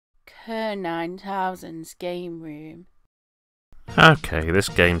Super 9000's game room. Okay, this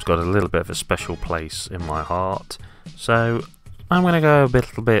game's got a little bit of a special place in my heart, so I'm going to go a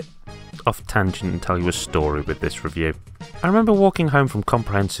little bit off tangent and tell you a story with this review. I remember walking home from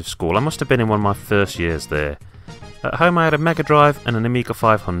comprehensive school. I must have been in one of my first years there. At home I had a Mega Drive and an Amiga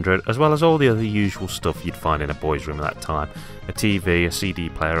 500, as well as all the other usual stuff you'd find in a boys' room at that time. A TV, a CD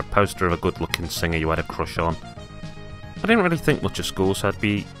player, a poster of a good-looking singer you had a crush on. I didn't really think much of school, so I'd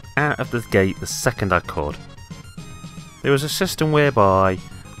be out of the gate the second I could. There was a system whereby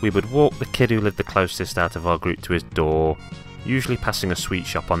we would walk the kid who lived the closest out of our group to his door, usually passing a sweet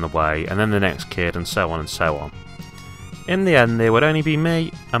shop on the way, and then the next kid, and so on and so on. In the end, there would only be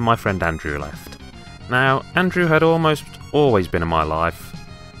me and my friend Andrew left. Now, Andrew had almost always been in my life.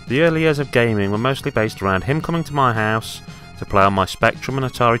 The early years of gaming were mostly based around him coming to my house to play on my Spectrum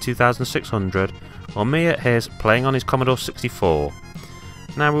and Atari 2600, or me at his playing on his Commodore 64.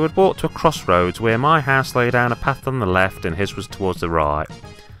 Now, we would walk to a crossroads where my house lay down a path on the left and his was towards the right,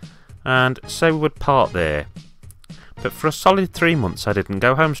 and so we would part there. But for a solid 3 months I didn't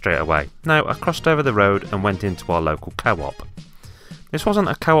go home straight away. No, I crossed over the road and went into our local co-op. This wasn't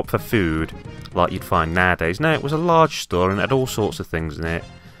a co-op for food, like you'd find nowadays. No, it was a large store and it had all sorts of things in it.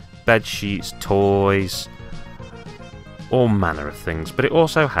 Bed sheets, toys, all manner of things. But it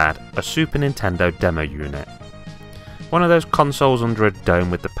also had a Super Nintendo demo unit. One of those consoles under a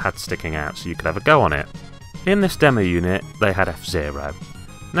dome with the pad sticking out so you could have a go on it. In this demo unit, they had F-Zero.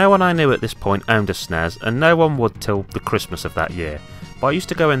 No one I knew at this point owned a SNES, and no one would till the Christmas of that year. But I used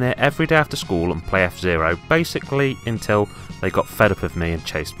to go in there every day after school and play F-Zero, basically until they got fed up of me and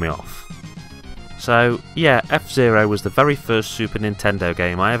chased me off. So yeah, F-Zero was the very first Super Nintendo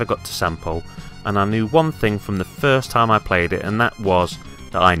game I ever got to sample, and I knew one thing from the first time I played it, and that was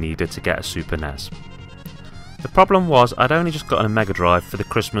that I needed to get a Super NES. The problem was I'd only just gotten a Mega Drive for the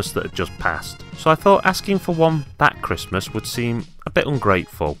Christmas that had just passed, so I thought asking for one that Christmas would seem a bit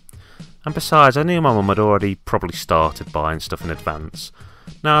ungrateful. And besides, I knew my mum had already probably started buying stuff in advance.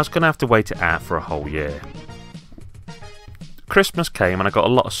 Now I was going to have to wait it out for a whole year. Christmas came and I got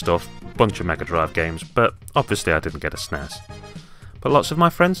a lot of stuff, a bunch of Mega Drive games, but obviously I didn't get a SNES. But lots of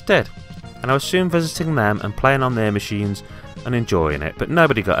my friends did, and I was soon visiting them and playing on their machines and enjoying it, but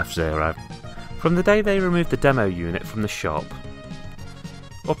nobody got F-Zero. From the day they removed the demo unit from the shop,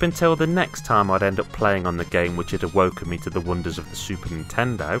 up until the next time I'd end up playing on the game which had awoken me to the wonders of the Super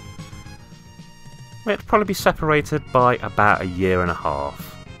Nintendo, it'd probably be separated by about a year and a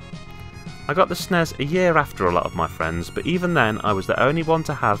half. I got the SNES a year after a lot of my friends, but even then I was the only one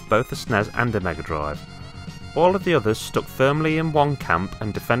to have both a SNES and a Mega Drive. All of the others stuck firmly in one camp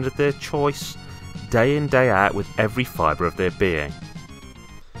and defended their choice day in day out with every fibre of their being.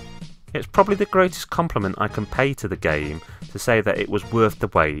 It's probably the greatest compliment I can pay to the game to say that it was worth the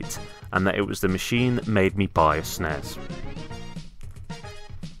wait, and that it was the machine that made me buy a SNES.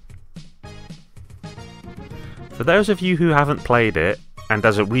 For those of you who haven't played it, and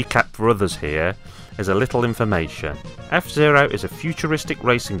as a recap for others here, is a little information. F-Zero is a futuristic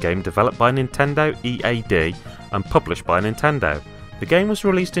racing game developed by Nintendo EAD and published by Nintendo. The game was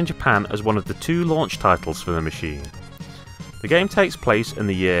released in Japan as one of the 2 launch titles for the machine. The game takes place in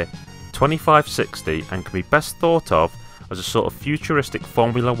the year 2560 and can be best thought of as a sort of futuristic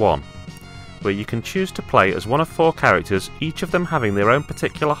Formula 1, where you can choose to play as one of 4 characters, each of them having their own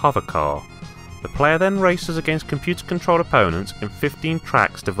particular hover car. The player then races against computer-controlled opponents in 15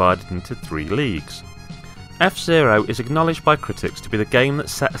 tracks divided into 3 leagues. F-Zero is acknowledged by critics to be the game that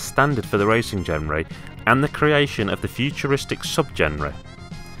set a standard for the racing genre and the creation of the futuristic subgenre.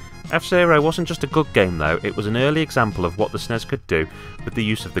 F-Zero wasn't just a good game though, it was an early example of what the SNES could do with the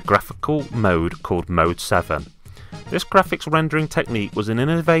use of the graphical mode called Mode 7. This graphics rendering technique was an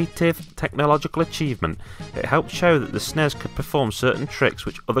innovative technological achievement. It helped show that the SNES could perform certain tricks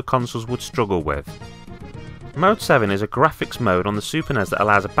which other consoles would struggle with. Mode 7 is a graphics mode on the Super NES that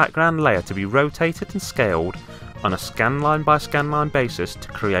allows a background layer to be rotated and scaled on a scanline by scanline basis to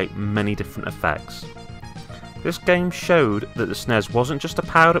create many different effects. This game showed that the SNES wasn't just a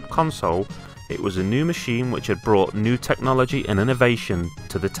powered up console, it was a new machine which had brought new technology and innovation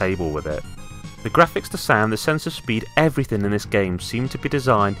to the table with it. The graphics, the sound, the sense of speed, everything in this game seemed to be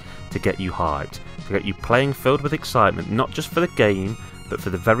designed to get you hyped, to get you playing filled with excitement, not just for the game, but for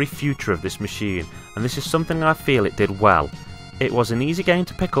the very future of this machine, and this is something I feel it did well. It was an easy game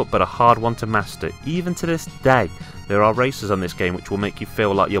to pick up but a hard one to master. Even to this day, there are races on this game which will make you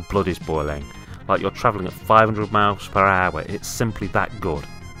feel like your blood is boiling, like you're travelling at 500 miles per hour, it's simply that good.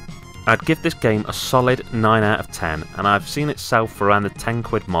 I'd give this game a solid 9 out of 10, and I've seen it sell for around the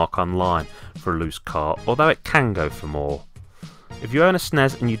 £10 mark online for a loose car, although it can go for more. If you own a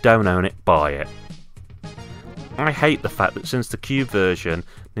SNES and you don't own it, buy it. I hate the fact that since the Cube version,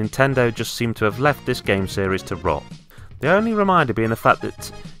 Nintendo just seemed to have left this game series to rot. The only reminder being the fact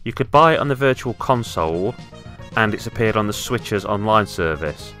that you could buy it on the Virtual Console, and it's appeared on the Switch's online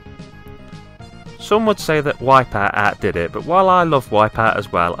service. Some would say that Wipeout outdid it, but while I love Wipeout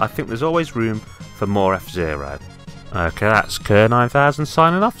as well, I think there's always room for more F-Zero. Okay, that's Kerr9000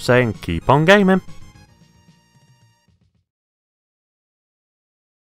 signing off, saying keep on gaming.